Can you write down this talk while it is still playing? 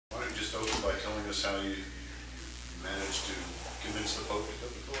by telling us how you managed to convince the Pope to come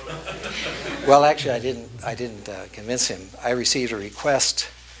to Philadelphia? Well, actually, I didn't convince him. I received a request.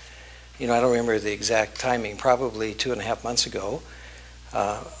 I don't remember the exact timing. Probably 2.5 months ago,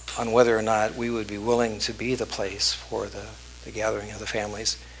 on whether or not we would be willing to be the place for the gathering of the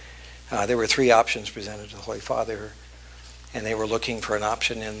families. There were 3 options presented to the Holy Father, and they were looking for an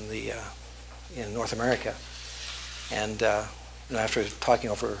option in North America. And after talking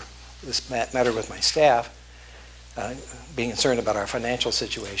over this matter with my staff, being concerned about our financial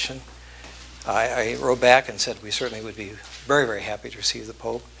situation, I wrote back and said we certainly would be very, very happy to receive the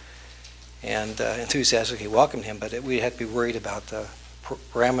Pope, and enthusiastically welcomed him, but we had to be worried about the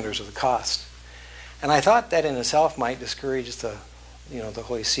parameters of the cost. And I thought that in itself might discourage the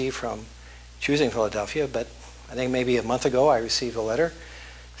Holy See from choosing Philadelphia, but I think maybe a month ago I received a letter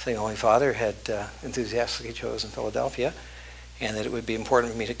saying the Holy Father had enthusiastically chosen Philadelphia, and that it would be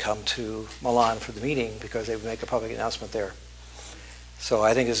important for me to come to Milan for the meeting because they would make a public announcement there. So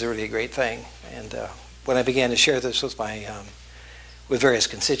I think it's really a great thing. And when I began to share this with with various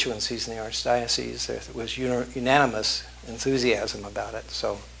constituencies in the Archdiocese, there was unanimous enthusiasm about it.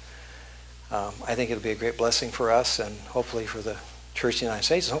 So I think it'll be a great blessing for us and hopefully for the Church of the United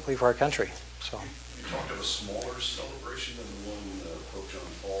States and hopefully for our country. So. You talked of a smaller celebration than the one Pope John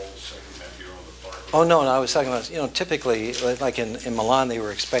Paul II had here on the park. Oh, no, I was talking about, typically, like in Milan, they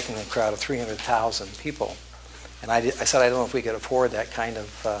were expecting a crowd of 300,000 people. And I said, I don't know if we could afford that kind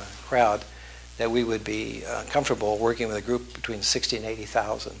of crowd, that we would be comfortable working with a group between 60 and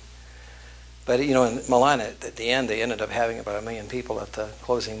 80,000. But, in Milan, at the end, they ended up having about 1 million people at the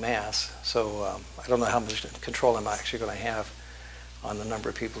closing Mass. So I don't know how much control I'm actually going to have on the number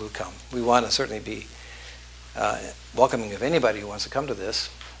of people who come. We want to certainly be welcoming of anybody who wants to come to this,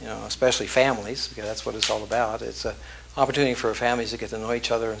 especially families, because that's what it's all about. It's an opportunity for families to get to know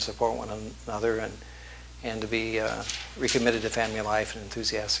each other and support one another and to be recommitted to family life and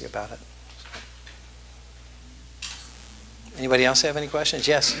enthusiastic about it. Anybody else have any questions?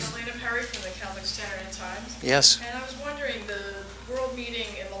 Yes? Elena Perry from the Catholic Standard and Times. Yes. And I was wondering, the World Meeting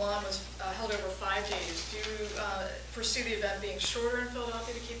in Milan was held over 5 days. Do you foresee the event being shorter in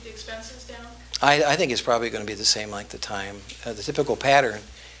Philadelphia to keep the expenses down? I think it's probably going to be the same like the time. The typical pattern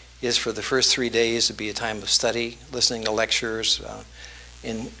is for the first 3 days to be a time of study, listening to lectures,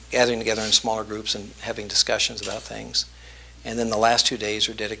 in gathering together in smaller groups and having discussions about things. And then the last 2 days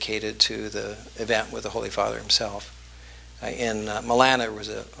are dedicated to the event with the Holy Father himself. In Milan, there was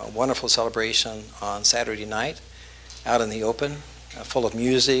a wonderful celebration on Saturday night, out in the open, full of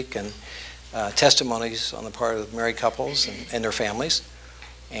music and testimonies on the part of married couples and their families.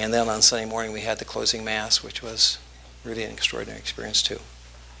 And then on Sunday morning, we had the closing Mass, which was really an extraordinary experience, too.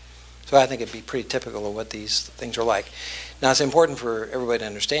 So I think it'd be pretty typical of what these things are like. Now, it's important for everybody to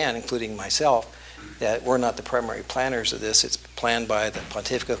understand, including myself, that we're not the primary planners of this. It's planned by the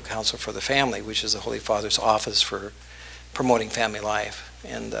Pontifical Council for the Family, which is the Holy Father's office for promoting family life.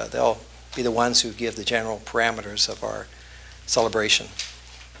 And they'll be the ones who give the general parameters of our celebration.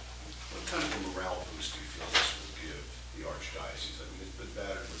 What kind of a morale boost do you feel this will give the Archdiocese? I mean, it's been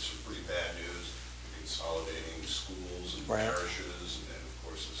battered with some pretty bad news, consolidating schools and parishes, and then, of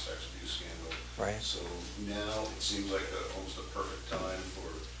course, the sex abuse scandal. Right. So now it seems like almost a perfect time for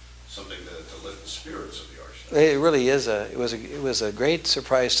something to lift the spirits of the Archdiocese. It really is. It was a great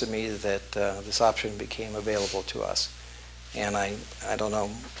surprise to me that this option became available to us. And I don't know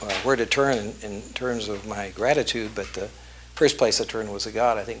where to turn in terms of my gratitude, but the first place to turn was to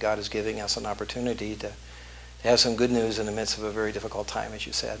God. I think God is giving us an opportunity to have some good news in the midst of a very difficult time, as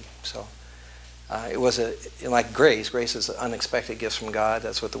you said. So it was like grace. Grace is an unexpected gift from God.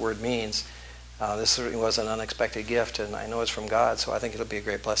 That's what the word means. This certainly was an unexpected gift, and I know it's from God, so I think it'll be a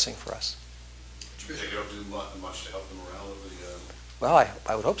great blessing for us. Do you think it'll do much to help the morale of the... Well,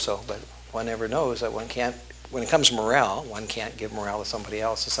 I would hope so, but one never knows. That one can't. When it comes to morale, one can't give morale to somebody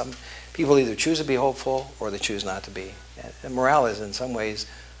else. Some people either choose to be hopeful or they choose not to be. And morale is in some ways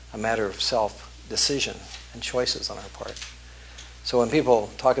a matter of self-decision and choices on our part. So when people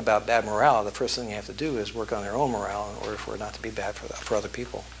talk about bad morale, the first thing you have to do is work on their own morale in order for it not to be bad for other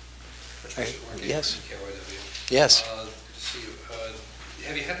people. Yes. Yes. Good to see you.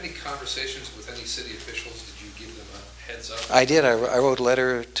 Have you had any conversations with any city officials? Did you give them a heads up? I did. I wrote a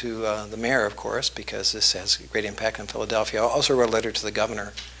letter to the mayor, of course, because this has a great impact on Philadelphia. I also wrote a letter to the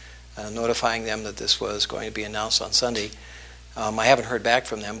governor notifying them that this was going to be announced on Sunday. I haven't heard back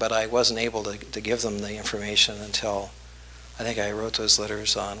from them, but I wasn't able to give them the information until I think I wrote those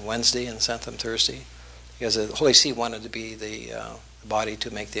letters on Wednesday and sent them Thursday, because the Holy See wanted to be the body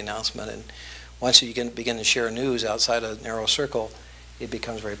to make the announcement. And once you begin to share news outside a narrow circle, it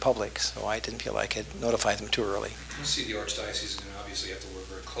becomes very public, so I didn't feel I could notify them too early. You see, the Archdiocese is going to obviously have to work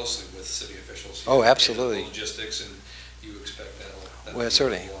very closely with city officials. Oh, absolutely. Logistics, and you expect that'll Well, be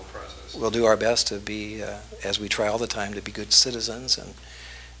certainly. a long process. We'll do our best to be, as we try all the time, to be good citizens and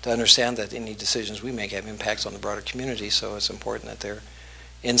to understand that any decisions we make have impacts on the broader community, so it's important that their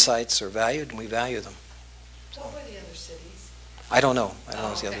insights are valued and we value them. What were the other cities? I don't know. I don't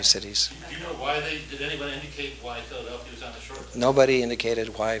know okay. the other cities. Do you know why did anyone indicate why Philadelphia was on the short list? Nobody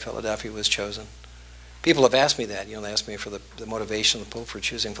indicated why Philadelphia was chosen. People have asked me that. They asked me for the motivation of the Pope for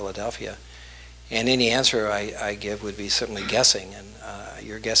choosing Philadelphia. And any answer I give would be certainly guessing, and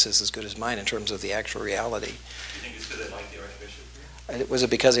your guess is as good as mine in terms of the actual reality. Do you think it's because they like the Archbishop? Was it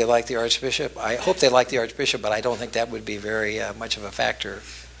because they like the Archbishop? I hope they like the Archbishop, but I don't think that would be very much of a factor.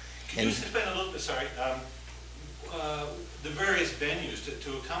 Can you explain a little bit, the various venues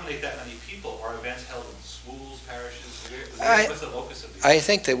to accommodate that many people? Are events held in schools, parishes? What's the locus of these? I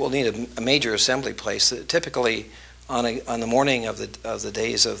think that we'll need a major assembly place. Typically, on the morning of the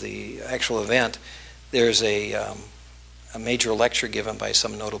days of the actual event, there's a major lecture given by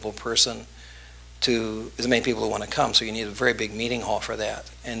some notable person to as many people who want to come. So you need a very big meeting hall for that.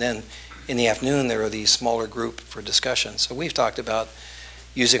 And then in the afternoon, there are these smaller group for discussion. So we've talked about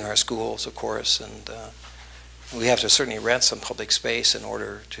using our schools, of course, and we have to certainly rent some public space in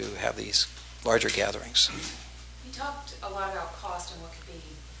order to have these larger gatherings. You talked a lot about cost and what could be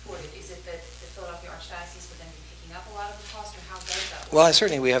afforded. Is it that the Philadelphia Archdiocese would then be picking up a lot of the cost, or how does that work? Well,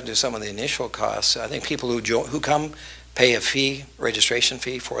 certainly we have to do some of the initial costs. I think people who come pay a fee, registration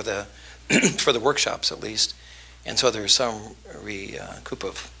fee for the for the workshops at least, and so there's some recoup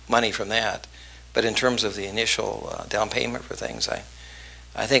of money from that. But in terms of the initial down payment for things,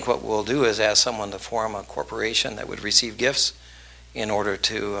 I think what we'll do is ask someone to form a corporation that would receive gifts in order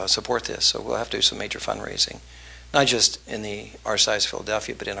to support this. So we'll have to do some major fundraising, not just in the Archdiocese of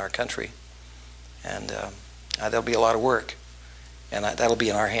Philadelphia, but in our country. And there'll be a lot of work, and that'll be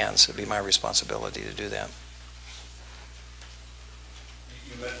in our hands. It'll be my responsibility to do that.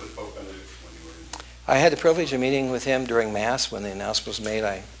 You met with Pope Benedict when you were in... I had the privilege of meeting with him during Mass when the announcement was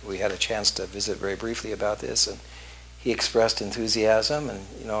made. We had a chance to visit very briefly about this, and he expressed enthusiasm, and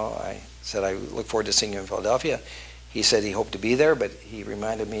I said, I look forward to seeing you in Philadelphia. He said he hoped to be there, but he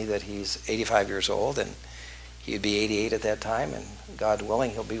reminded me that he's 85 years old, and he'd be 88 at that time, and God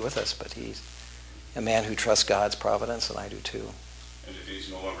willing, he'll be with us. But he's a man who trusts God's providence, and I do too. And if he's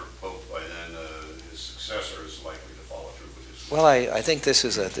no longer Pope by then, his successor is likely to follow through with his... Well, I think this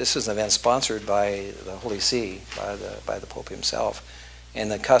is an event sponsored by the Holy See, by the Pope himself. And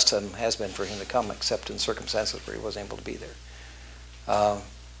the custom has been for him to come, except in circumstances where he wasn't able to be there.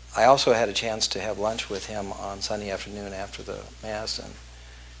 I also had a chance to have lunch with him on Sunday afternoon after the Mass, and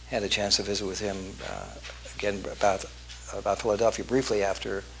had a chance to visit with him again about Philadelphia briefly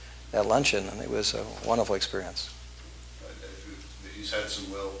after that luncheon, and it was a wonderful experience. He's had some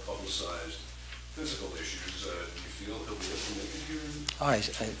well-publicized physical issues. Do you feel he'll be able to make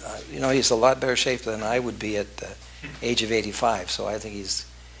it here? He's a lot better shape than I would be at the age of 85, so I think he's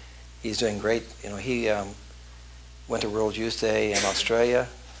doing great. He went to World Youth Day in Australia,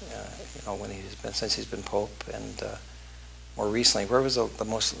 since he's been Pope, and more recently, where was the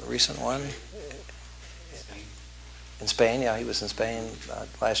most recent one? In Spain, yeah, he was in Spain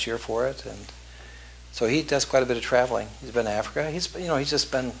last year for it, and so he does quite a bit of traveling. He's been to Africa. He's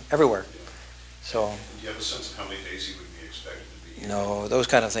just been everywhere. So. And do you have a sense of how many days he would be expected to be here? No, those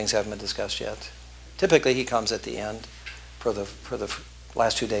kind of things haven't been discussed yet. Typically, he comes at the end for the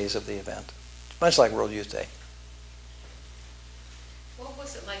last 2 days of the event, much like World Youth Day. What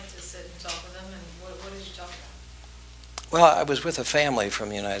was it like to sit and talk with them, and what did you talk about? Well, I was with a family from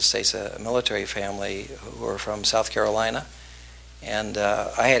the United States, a military family who were from South Carolina, and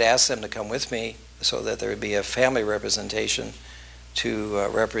I had asked them to come with me so that there would be a family representation to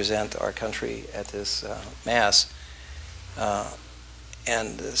represent our country at this Mass.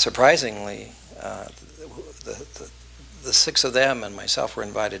 And surprisingly, the six of them and myself were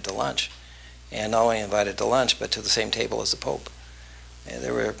invited to lunch, and not only invited to lunch, but to the same table as the Pope. And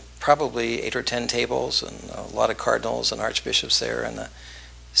there were probably 8 or 10 tables, and a lot of cardinals and archbishops there, and the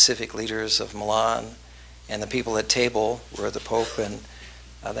civic leaders of Milan, and the people at table were the Pope, and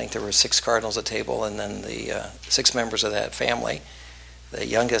I think there were 6 cardinals at table, and then the 6 members of that family, the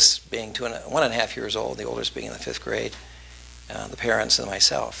youngest being 1.5 years old, the oldest being in the 5th grade, the parents and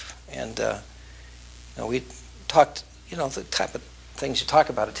myself. And we talked, the type of things you talk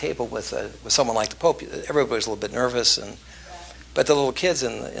about at a table with someone like the Pope. Everybody was a little bit nervous, but the little kids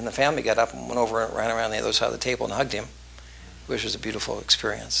in the family got up and went over and ran around the other side of the table and hugged him, which was a beautiful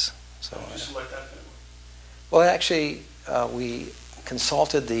experience. So. How did you select that family? Well, actually, we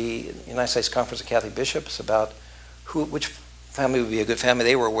consulted the United States Conference of Catholic Bishops about which family would be a good family.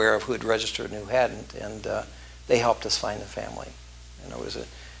 They were aware of who had registered and who hadn't, and they helped us find the family. And it was a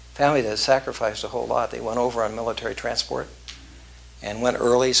family that sacrificed a whole lot. They went over on military transport and went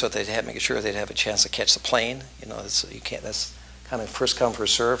early so they'd have making sure they'd have a chance to catch the plane. You can't. That's kind of first come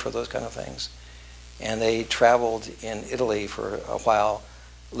first serve for those kind of things. And they traveled in Italy for a while,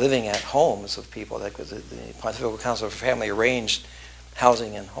 living at homes of people. The Pontifical Council for Family arranged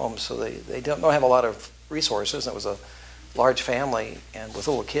housing in homes, so they don't have a lot of resources. It was a large family and with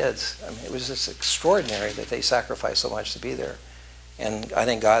little kids. I mean, it was just extraordinary that they sacrificed so much to be there. And I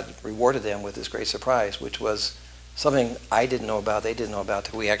think God rewarded them with this great surprise, which was something I didn't know about, they didn't know about,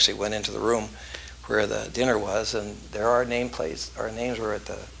 till we actually went into the room where the dinner was, and there are nameplates. Our names were at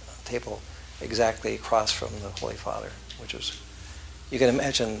the table exactly across from the Holy Father, which was, you can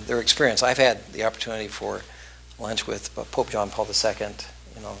imagine their experience. I've had the opportunity for lunch with Pope John Paul II,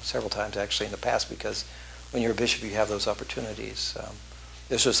 several times actually in the past, because when you're a bishop, you have those opportunities.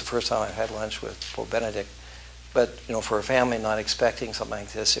 This was the first time I've had lunch with Pope Benedict. But, for a family not expecting something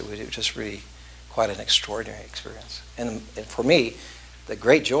like this, it was just really quite an extraordinary experience. And for me, the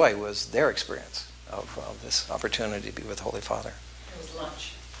great joy was their experience of this opportunity to be with the Holy Father. It was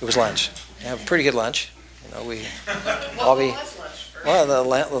lunch. It was lunch. Yeah, pretty good lunch. What was lunch? Well, the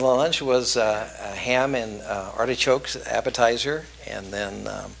lunch was ham and artichokes appetizer, and then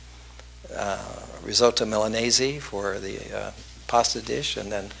risotto Milanese for the pasta dish,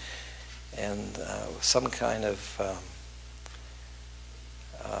 and then some kind of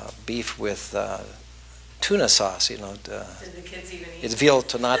beef with tuna sauce. Did the kids even eat? It's veal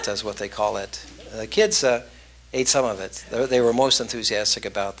tonata is what they call it. The kids ate some of it. They were most enthusiastic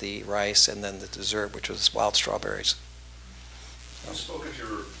about the rice and then the dessert, which was wild strawberries. You spoke of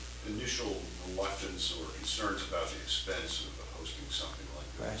your initial reluctance or concerns about the expense of hosting something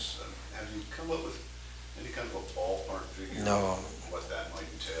like this. Right. Have you come up with any kind of a ballpark figure No. of what that might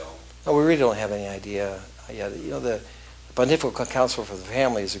entail? No, we really don't have any idea yet. The Pontifical Council for the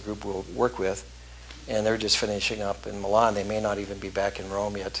Family is a group we'll work with, and they're just finishing up in Milan. They may not even be back in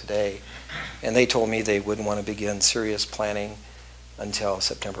Rome yet today. And they told me they wouldn't want to begin serious planning until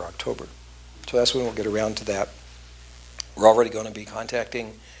September, October. So that's when we'll get around to that. We're already going to be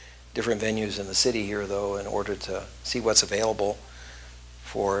contacting different venues in the city here, though, in order to see what's available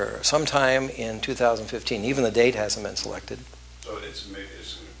for sometime in 2015. Even the date hasn't been selected. So it's going to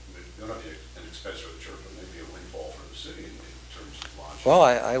be an expense for the church, but maybe a windfall for the city in terms of launch. Well,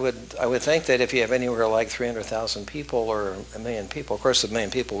 I would think that if you have anywhere like 300,000 people or 1 million people, of course, 1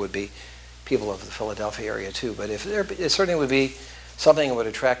 million people would be people of the Philadelphia area too. But it certainly would be something that would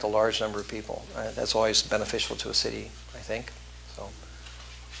attract a large number of people. Right? That's always beneficial to a city, I think. So,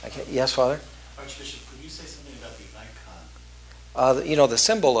 yes, Father. Archbishop, could you say something about the icon? The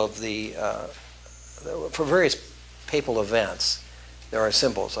symbol of for various papal events, there are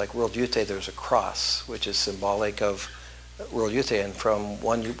symbols. Like World Youth Day, there's a cross, which is symbolic of World Youth Day, and from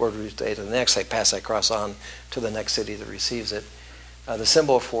one World Youth Day to the next, they pass that cross on to the next city that receives it. The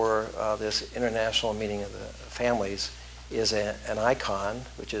symbol for this international meeting of the families is an icon,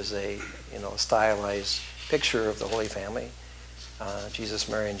 which is a stylized picture of the Holy Family, Jesus,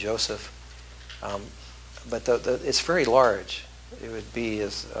 Mary, and Joseph. But it's very large. It would be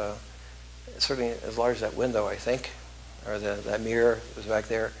certainly as large as that window, I think, or that mirror was back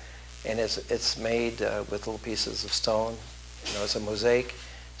there. And it's made with little pieces of stone. It's a mosaic.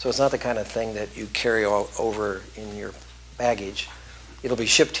 So it's not the kind of thing that you carry all over in your baggage. It'll be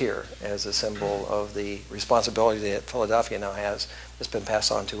shipped here as a symbol of the responsibility that Philadelphia now has that's been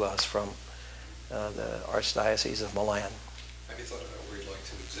passed on to us from the Archdiocese of Milan. Have you thought about where you'd like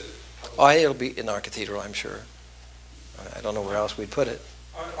to exhibit? It'll be in our cathedral, I'm sure. I don't know where else we'd put it.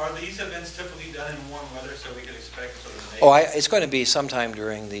 Are these events typically done in warm weather so we could expect sort of it's going to be sometime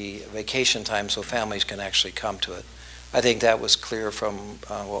during the vacation time so families can actually come to it. I think that was clear from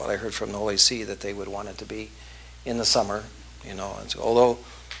what I heard from the Holy See, that they would want it to be in the summer, And so, although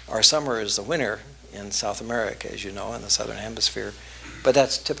our summer is the winter in South America, as you know, in the Southern Hemisphere, but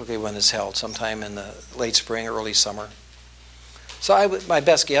that's typically when it's held, sometime in the late spring, early summer. So my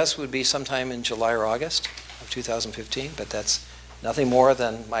best guess would be sometime in July or August of 2015, but that's nothing more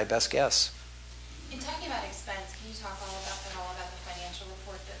than my best guess. In talking about expense, can you talk about the financial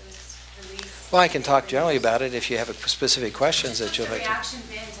report that was released? Well, I can talk generally about it if you have specific questions that you'd like to. What's the reaction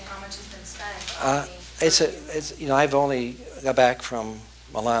been to how much has been spent? I've only got back from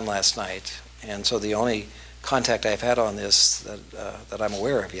Milan last night, and so the only contact I've had on this that I'm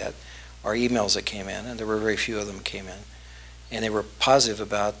aware of yet are emails that came in, and there were very few of them that came in, and they were positive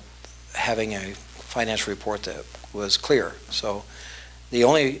about having a financial report that was clear. So The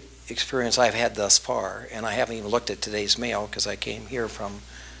only experience I've had thus far, and I haven't even looked at today's mail because I came here from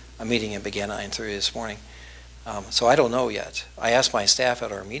a meeting that began at 9:30 this morning. So I don't know yet. I asked my staff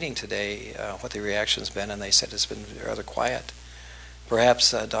at our meeting today what the reaction's been, and they said it's been rather quiet.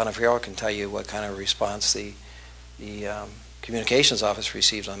 Perhaps Donna Farrell can tell you what kind of response the communications office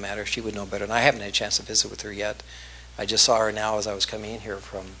received on the matter. She would know better, and I haven't had a chance to visit with her yet. I just saw her now as I was coming in here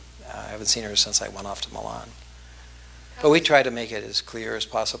from, I haven't seen her since I went off to Milan. But we try to make it as clear as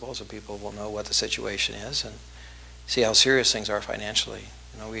possible so people will know what the situation is and see how serious things are financially.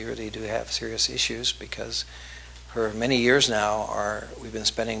 We really do have serious issues because for many years now we've been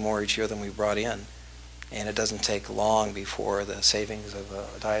spending more each year than we brought in, and it doesn't take long before the savings of a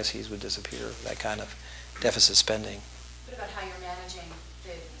diocese would disappear, that kind of deficit spending. What about how you're managing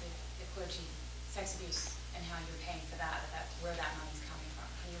the clergy sex abuse and how you're paying for that, where that money's coming from?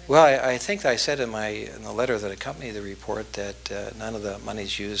 Well, I think I said in the letter that accompanied the report that none of the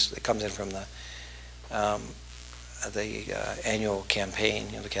money's used that comes in from the annual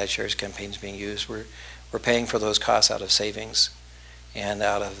campaign, the Catch-Shares campaign is being used. We're paying for those costs out of savings and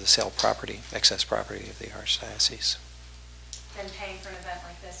out of the sale property, excess property of the Archdiocese. Then paying for an event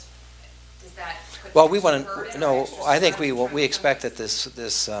like this, does that put Well, we extra want burden to, or no, extra I think stress we on expect donors? that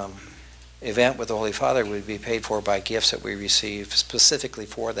this event with the Holy Father would be paid for by gifts that we receive specifically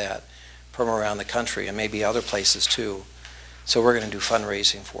for that from around the country and maybe other places too. So we're going to do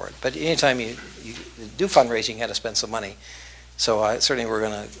fundraising for it. But anytime you do fundraising, you got to spend some money. So certainly we're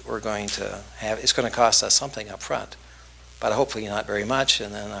going to have, it's going to cost us something up front, but hopefully not very much,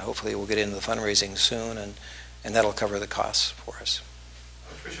 and then hopefully we'll get into the fundraising soon, and that'll cover the costs for us.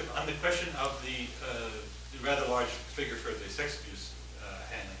 Archbishop, on the question of the rather large figure for the sex abuse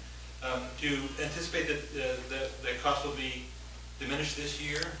handling, do you anticipate that the cost will be diminished this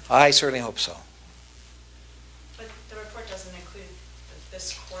year? I certainly hope so. But the report doesn't include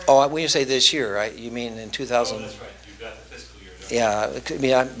this quarter. Oh, when you say this year, you mean in 2000? Oh, that's right. You've got the fiscal year. Yeah, it could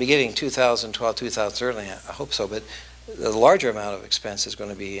be, I'm beginning 2012, 2000, certainly, I hope so, but the larger amount of expense is going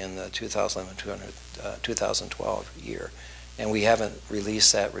to be in the 2012 year. And we haven't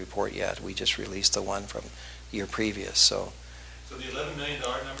released that report yet. We just released the one from the year previous, so. So the $11 million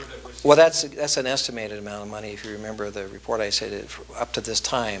number that we're seeing? Well, that's an estimated amount of money. If you remember the report, I said that up to this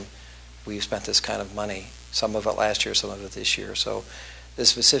time, we've spent this kind of money, some of it last year, some of it this year. So the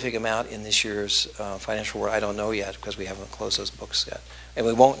specific amount in this year's financial report, I don't know yet because we haven't closed those books yet. And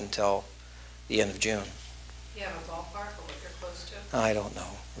we won't until the end of June. You have a ballpark of what you're close to? I don't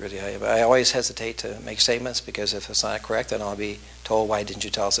know, really. I always hesitate to make statements because if it's not correct, then I'll be told, why didn't you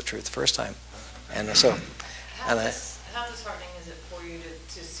tell us the truth the first time? And so... How disheartening is it for you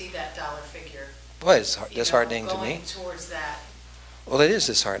to see that dollar figure? Well, it's disheartening to me. Going towards that. Well, it is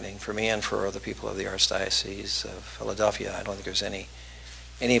disheartening for me and for other people of the Archdiocese of Philadelphia. I don't think there's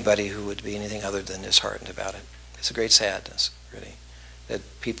anybody who would be anything other than disheartened about it. It's a great sadness, really, that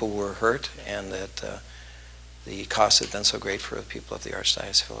people were hurt and that the cost had been so great for the people of the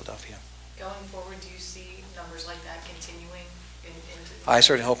Archdiocese of Philadelphia. Going forward, do you see numbers like that continuing into? I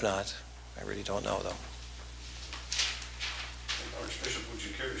certainly hope not. I really don't know, though. Archbishop, would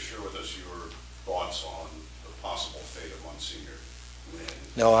you care to share with us your thoughts on the possible fate of Monsignor Lynn?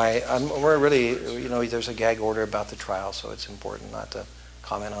 No, we're really, there's a gag order about the trial, so it's important not to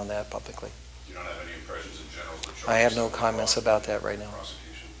comment on that publicly. You don't have any impressions in general? I have no comments about that right now.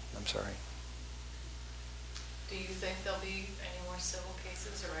 Prosecution? I'm sorry. Do you think there'll be any more civil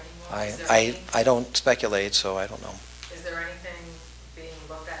cases or any more? I don't speculate, so I don't know. Is there anything being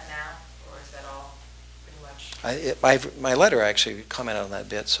looked at now, or is that all pretty much? My letter actually commented on that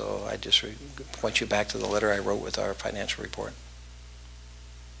bit, so I just point you back to the letter I wrote with our financial report.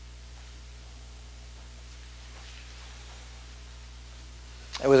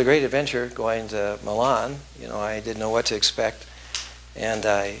 It was a great adventure going to Milan. I didn't know what to expect, and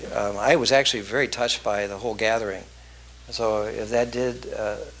I was actually very touched by the whole gathering. So if that did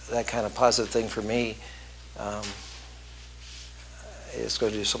that kind of positive thing for me, it's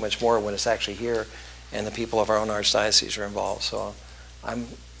going to do so much more when it's actually here and the people of our own archdiocese are involved. So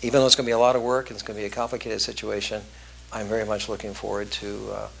even though it's going to be a lot of work and it's going to be a complicated situation, I'm very much looking forward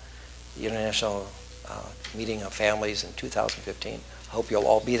to the International Meeting of Families in 2015. I hope you'll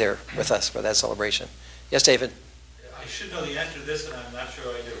all be there with us for that celebration. Yes, David? I should know the answer to this, and I'm not sure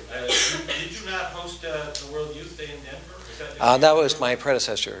I do. Did you not host the World Youth Day in Denver? That was my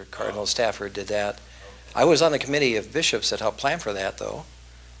predecessor, Cardinal Stafford, did that. I was on the committee of bishops that helped plan for that, though,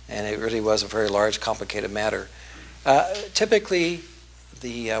 and it really was a very large, complicated matter. Typically,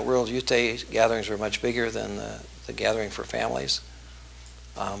 the World Youth Day gatherings are much bigger than the gathering for families.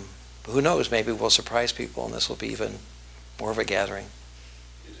 But who knows, maybe we'll surprise people, and this will be even more of a gathering.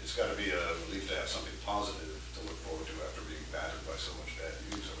 it's got to be a relief to have something positive to look forward to after being battered by so much bad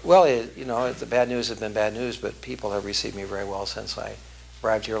news. Well, the bad news has been bad news, but people have received me very well since I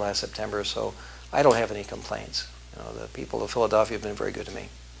arrived here last September, so I don't have any complaints. The people of Philadelphia have been very good to me,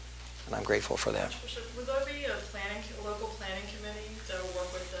 and I'm grateful for that. Archbishop, would there be a local planning committee to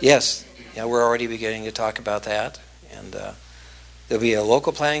work with the? Yes, we're already beginning to talk about that, and there'll be a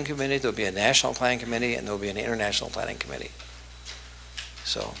local planning committee, there'll be a national planning committee, and there'll be an international planning committee.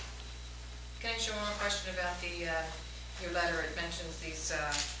 So. Can I ask you one more question about your letter? It mentions these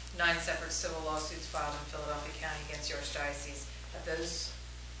 9 separate civil lawsuits filed in Philadelphia County against your archdiocese. Have those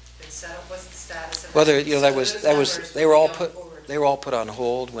been settled? What's the status of Well, that? they were all put on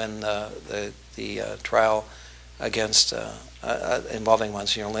hold when the trial against involving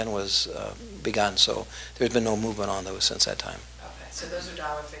Monsignor Lynn was begun. So there's been no movement on those since that time. Okay, so those are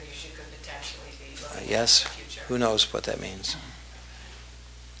dollar figures you could potentially be looking at Yes. in the future. Who knows what that means?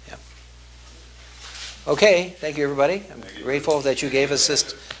 Yeah. Okay. Thank you, everybody. I'm grateful that you gave us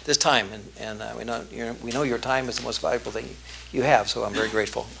this time, and we know your time is the most valuable thing you have. So I'm very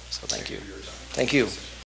grateful. So thank you. Thank you.